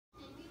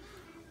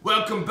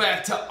Welcome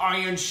back to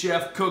Iron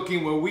Chef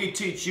Cooking, where we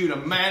teach you to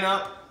man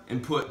up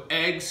and put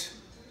eggs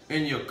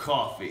in your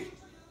coffee.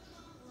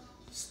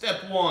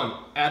 Step 1,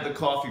 add the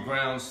coffee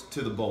grounds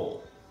to the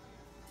bowl.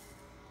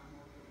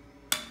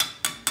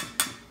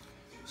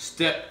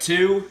 Step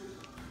 2,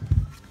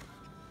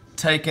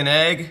 take an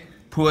egg,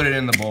 put it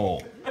in the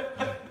bowl.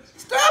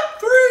 Step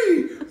 3,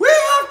 we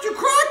have to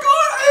crack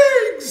our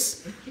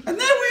eggs, and then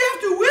we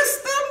have to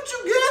whisk them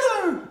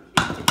together.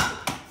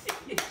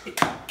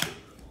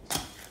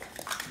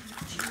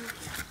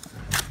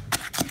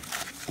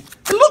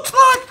 It looks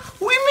like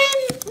we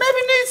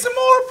maybe need some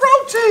more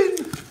protein.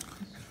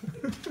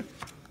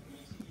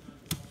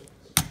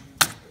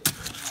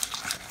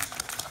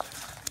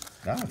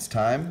 Now it's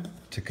time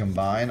to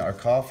combine our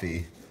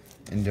coffee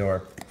into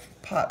our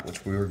pot,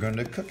 which we were going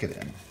to cook it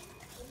in.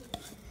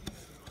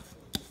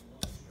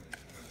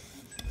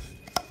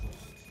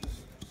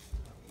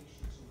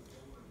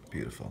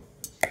 Beautiful.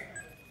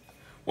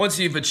 Once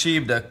you've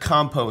achieved a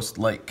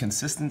compost-like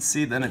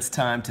consistency, then it's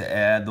time to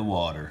add the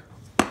water.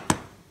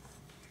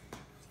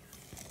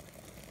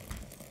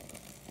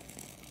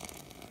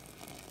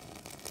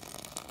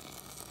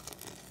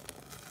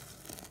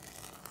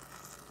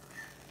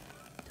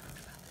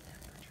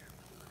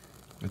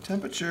 The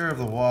temperature of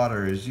the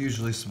water is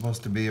usually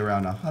supposed to be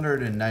around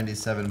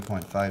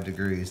 197.5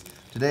 degrees.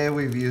 Today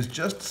we've used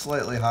just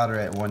slightly hotter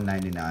at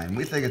 199.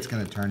 We think it's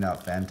going to turn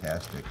out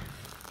fantastic.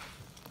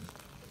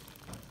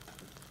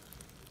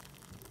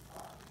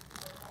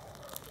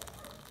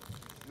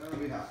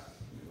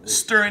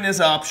 Stirring is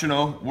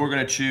optional. We're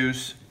going to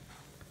choose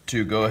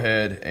to go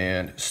ahead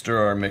and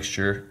stir our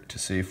mixture to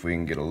see if we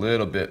can get a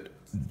little bit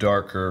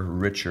darker,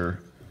 richer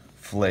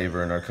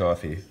flavor in our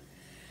coffee.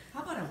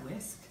 How about a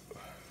whisk?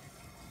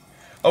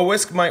 A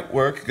whisk might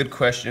work. Good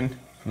question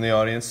from the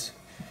audience.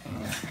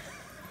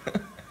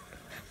 Okay,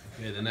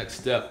 the next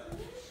step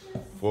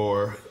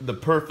for the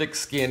perfect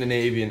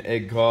Scandinavian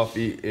egg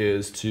coffee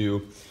is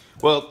to,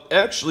 well,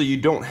 actually you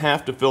don't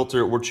have to filter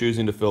it. We're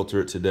choosing to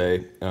filter it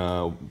today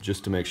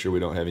just to make sure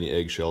we don't have any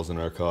eggshells in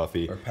our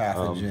coffee. Or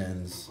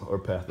pathogens. Or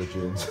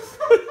pathogens.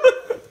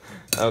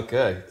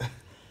 Okay.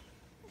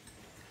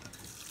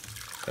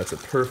 That's a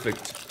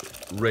perfect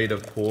rate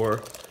of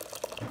pour.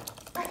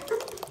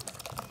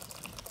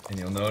 And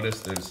you'll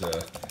notice there's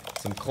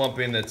some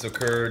clumping that's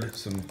occurred,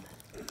 some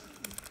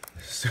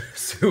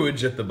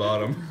sewage at the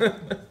bottom.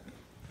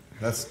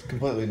 That's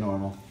completely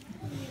normal.